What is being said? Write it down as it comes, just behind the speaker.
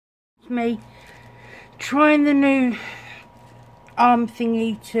me trying the new arm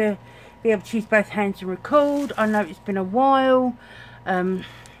thingy to be able to use both hands and record. I know it's been a while. I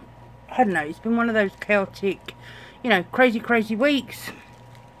don't know, it's been one of those chaotic, you know, crazy weeks.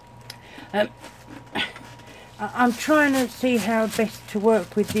 I'm trying to see how best to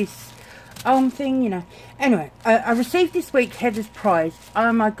work with this arm thing, you know. Anyway, I received this week Heather's prize.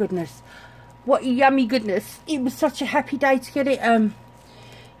 Oh my goodness, what yummy goodness. It was such a happy day to get it.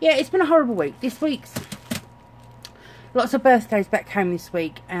 Yeah, it's been a horrible week. This week's lots of birthdays back home this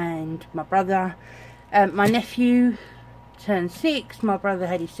week, and my brother, my nephew turned 6. My brother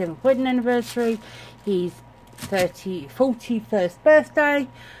had his 7th wedding anniversary, his 41st birthday,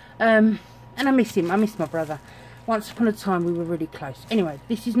 and I miss him. I miss my brother. Once upon a time we were really close. Anyway,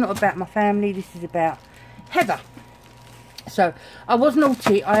 this is not about my family, this is about Heather. So I was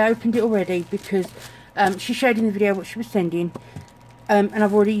naughty. I opened it already because she showed in the video what she was sending, and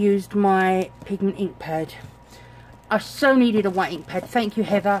I've already used my pigment ink pad. I so needed a white ink pad. Thank you,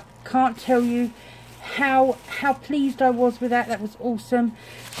 Heather. Can't tell you how pleased I was with that. That was awesome.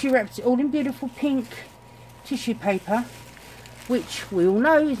 She wrapped it all in beautiful pink tissue paper, which we all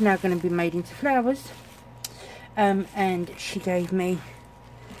know is now going to be made into flowers. And she gave me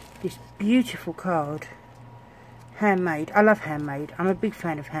this beautiful card, handmade. I love handmade. I'm a big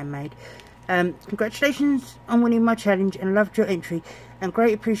fan of handmade. Congratulations on winning my challenge and loved your entry, and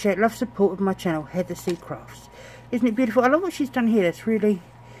great appreciate love support of my channel, Heather C Crafts. Isn't it beautiful? I love what she's done here. That's really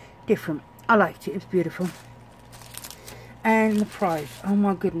different. I liked it. It was beautiful. And the prize. Oh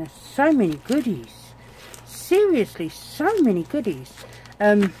my goodness. So many goodies. Seriously, so many goodies.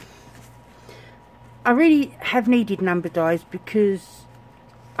 I really have needed number dies because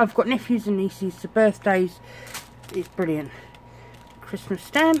I've got nephews and nieces, so birthdays. It's brilliant. Christmas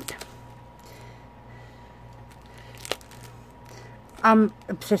stamp. I'm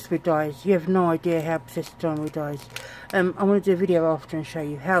obsessed with dies. You have no idea how obsessed I am with dies. I want to do a video after and show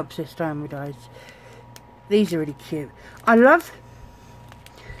you how obsessed I am with dies. These are really cute. I love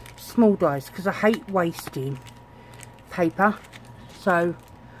small dies because I hate wasting paper. So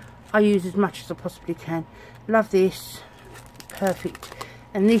I use as much as I possibly can. Love this. Perfect.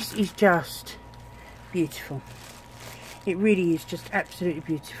 And this is just beautiful. It really is just absolutely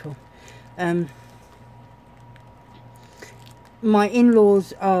beautiful. My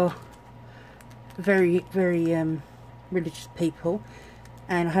in-laws are very religious people,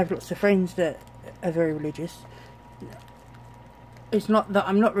 and I have lots of friends that are very religious. It's not that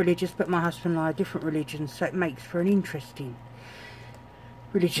I'm not religious, but my husband and I are different religions, so it makes for an interesting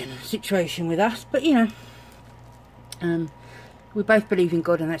religion situation with us. But you know, we both believe in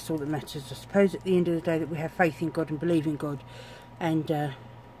God, and that's all that matters. I suppose at the end of the day that we have faith in God and believe in God, and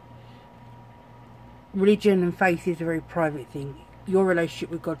religion and faith is a very private thing. Your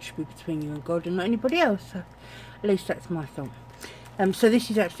relationship with God should be between you and God and not anybody else. So at least that's my thought. So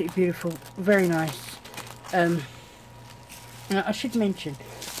this is absolutely beautiful, very nice. Now I should mention,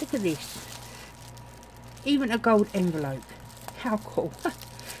 look at this, even a gold envelope. How cool.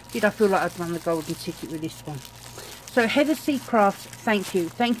 Did I feel like I'd won the golden ticket with this one? So Heather C Crafts, thank you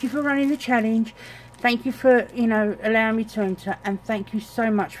for running the challenge. Thank you for, you know, allowing me to enter, and thank you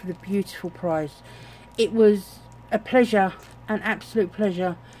so much for the beautiful prize. It was a pleasure, an absolute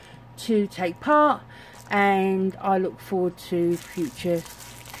pleasure to take part, and I look forward to future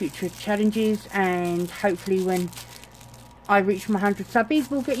challenges, and hopefully when I reach my 100 subbies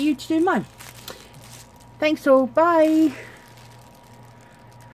we'll get you to do mine. Thanks all, bye.